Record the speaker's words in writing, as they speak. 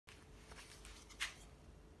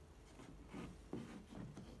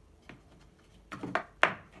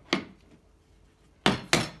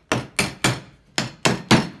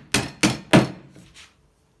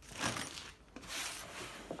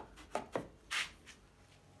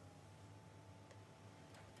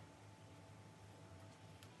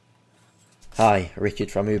Hi,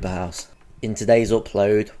 Richard from Ubaahaus. In today's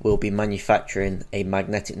upload we'll be manufacturing a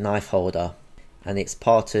magnetic knife holder, and it's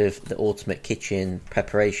part of the Ultimate Kitchen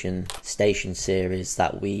Preparation Station series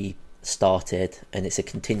that we started, and it's a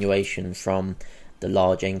continuation from the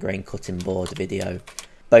large end grain cutting board video.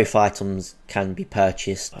 Both items can be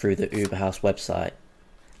purchased through the Ubaahaus website,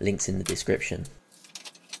 links in the description.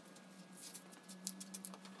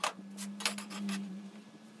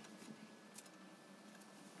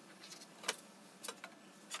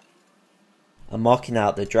 I'm marking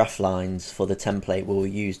out the draft lines for the template we will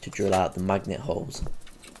use to drill out the magnet holes.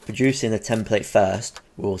 Producing the template first,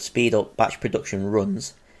 we will speed up batch production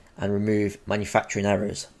runs and remove manufacturing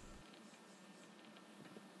errors.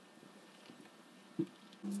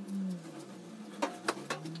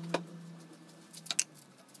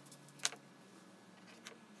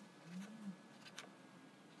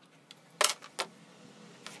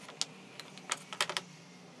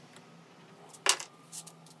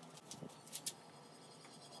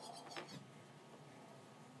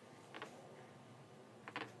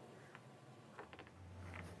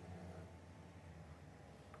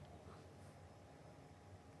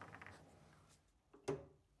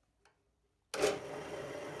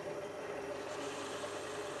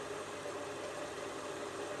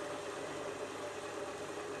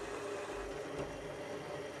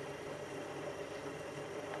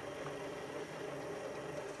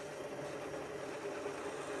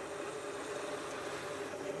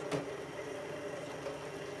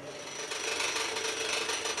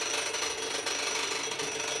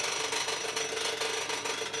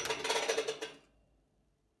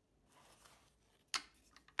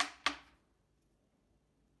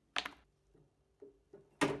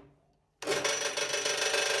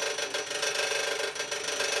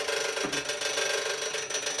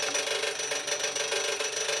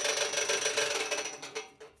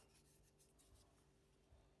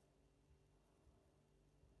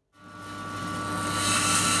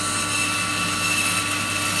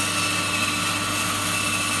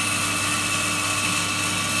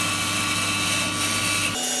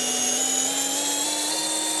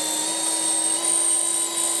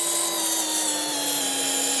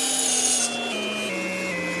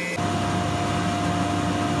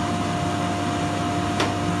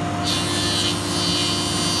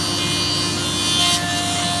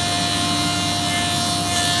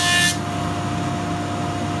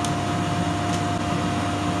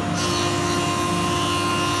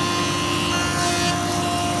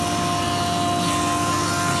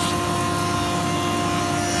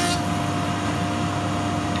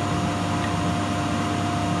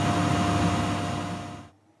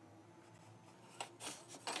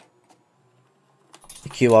 The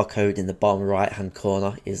QR code in the bottom right hand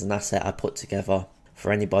corner is an asset I put together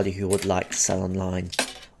for anybody who would like to sell online.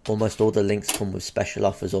 Almost all the links come with special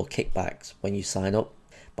offers or kickbacks when you sign up.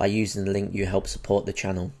 By using the link you help support the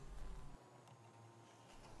channel.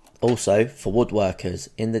 Also, for woodworkers,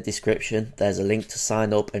 in the description there's a link to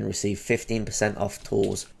sign up and receive 15% off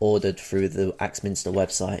tools ordered through the Axminster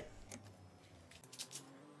website.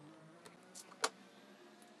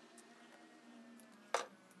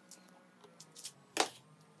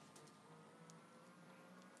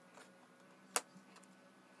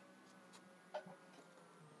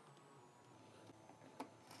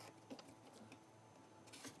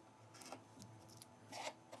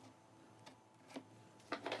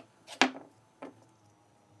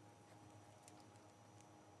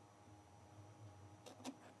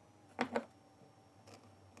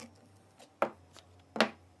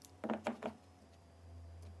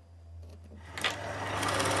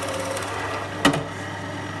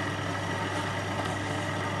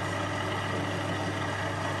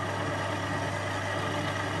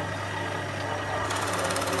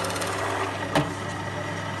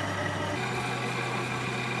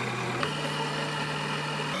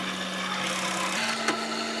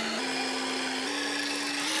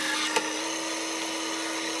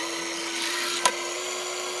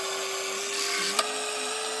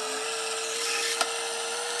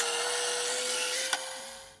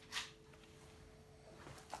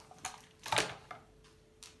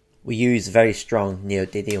 We use very strong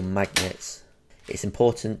neodymium magnets. It's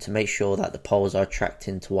important to make sure that the poles are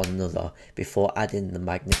attracting to one another before adding the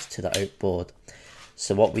magnets to the oak board.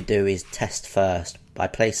 So what we do is test first by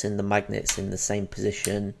placing the magnets in the same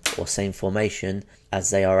position or same formation as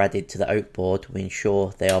they are added to the oak board. We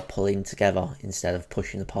ensure they are pulling together instead of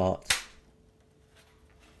pushing apart.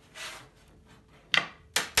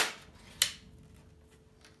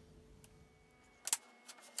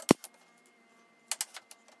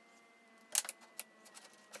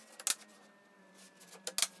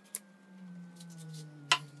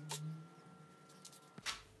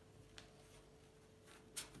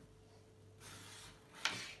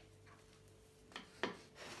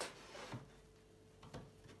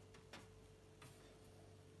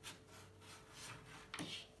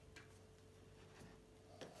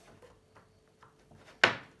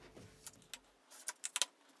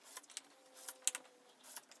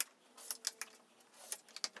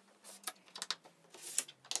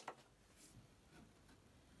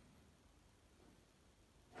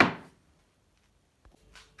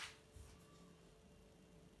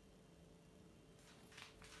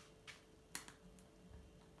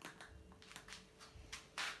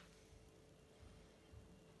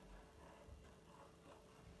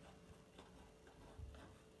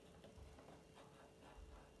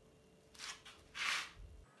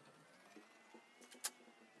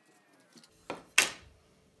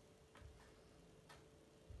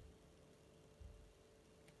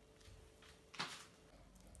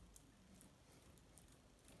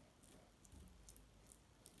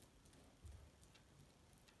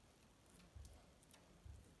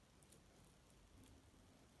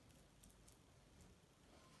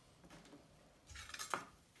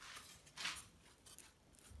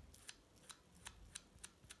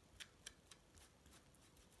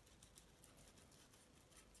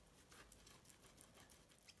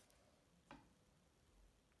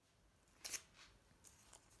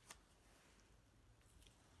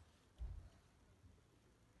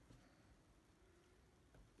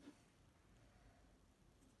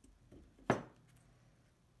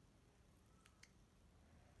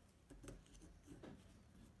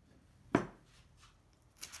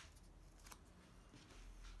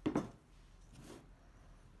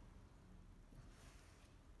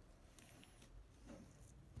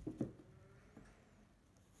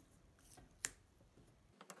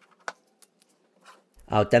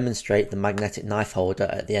 I'll demonstrate the magnetic knife holder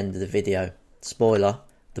at the end of the video. Spoiler,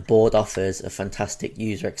 the board offers a fantastic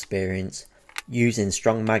user experience. Using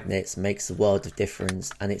strong magnets makes a world of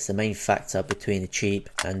difference, and it's the main factor between a cheap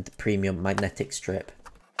and premium magnetic strip.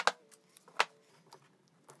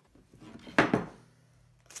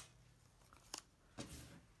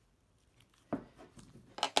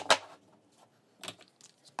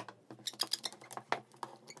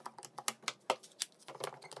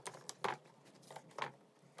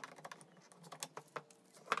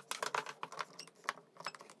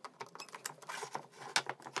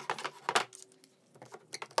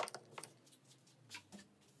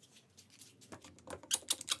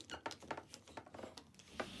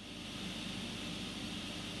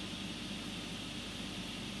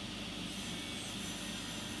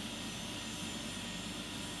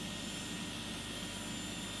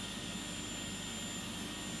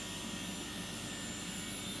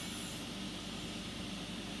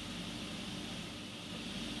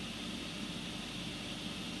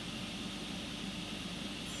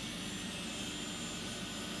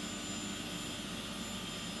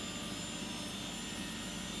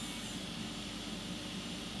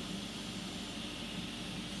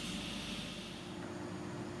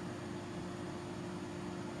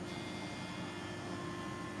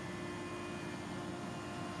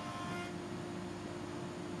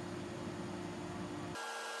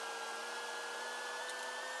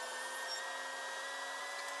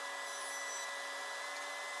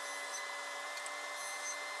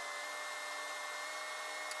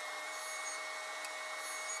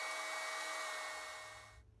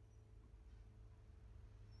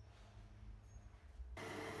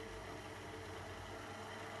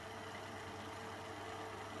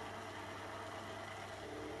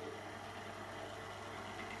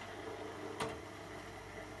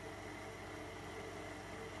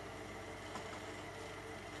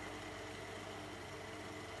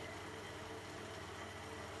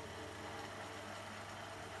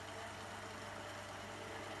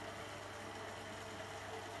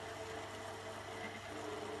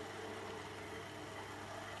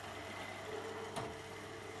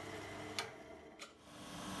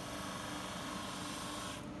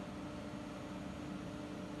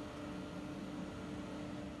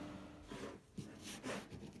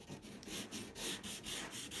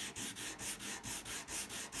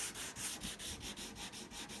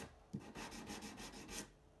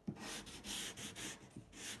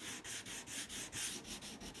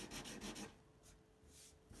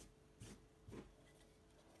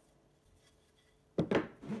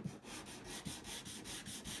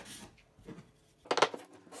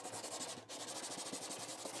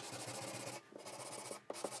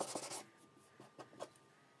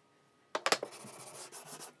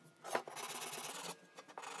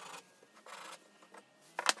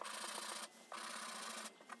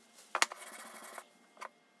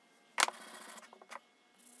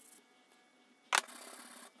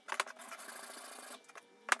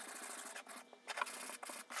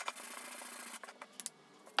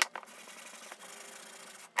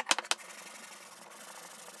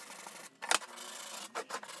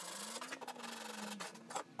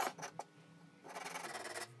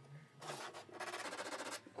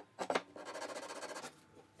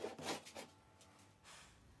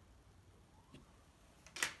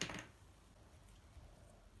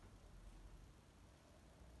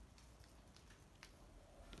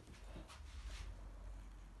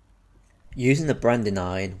 Using the branding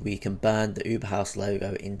iron, we can burn the ubaahaus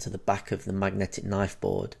logo into the back of the magnetic knife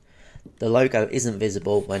board. The logo isn't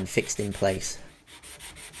visible when fixed in place.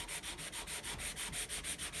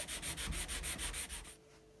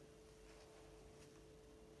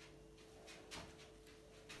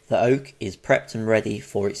 The oak is prepped and ready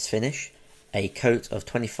for its finish, a coat of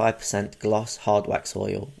 25% gloss hard wax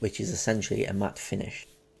oil, which is essentially a matte finish.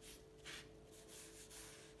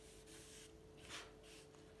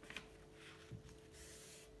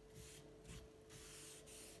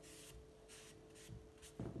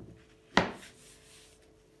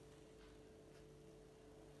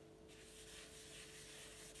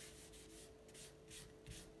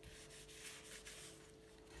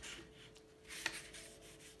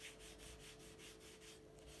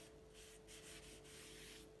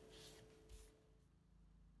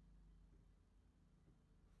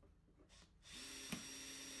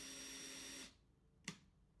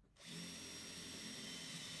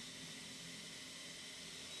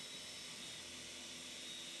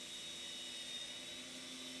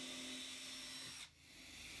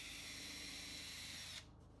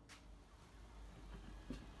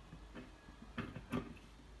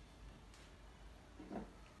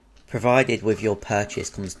 Provided with your purchase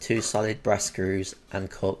comes 2 solid brass screws and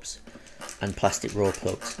cups and plastic raw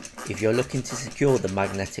plugs. If you're looking to secure the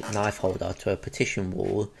magnetic knife holder to a partition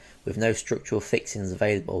wall with no structural fixings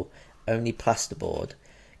available, only plasterboard,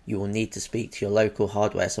 you will need to speak to your local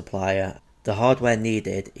hardware supplier. The hardware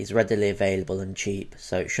needed is readily available and cheap,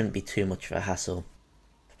 so it shouldn't be too much of a hassle.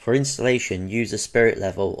 For installation, use a spirit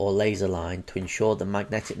level or laser line to ensure the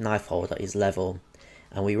magnetic knife holder is level,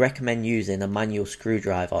 and we recommend using a manual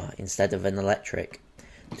screwdriver instead of an electric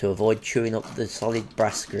to avoid chewing up the solid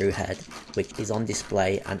brass screw head which is on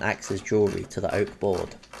display and acts as jewellery to the oak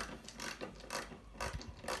board.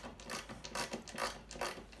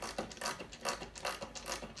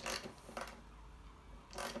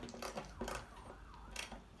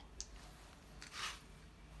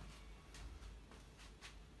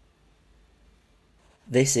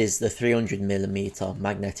 This is the 300mm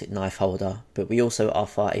magnetic knife holder, but we also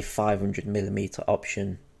offer a 500mm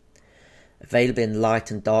option. Available in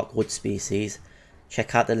light and dark wood species.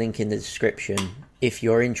 Check out the link in the description if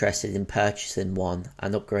you're interested in purchasing one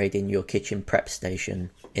and upgrading your kitchen prep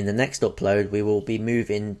station. In the next upload we will be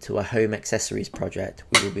moving to a home accessories project.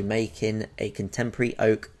 We will be making a contemporary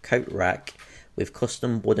oak coat rack with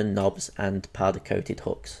custom wooden knobs and powder coated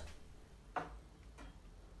hooks.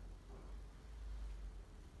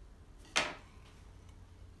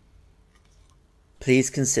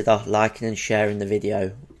 Please consider liking and sharing the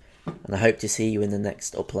video, and I hope to see you in the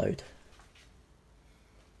next upload.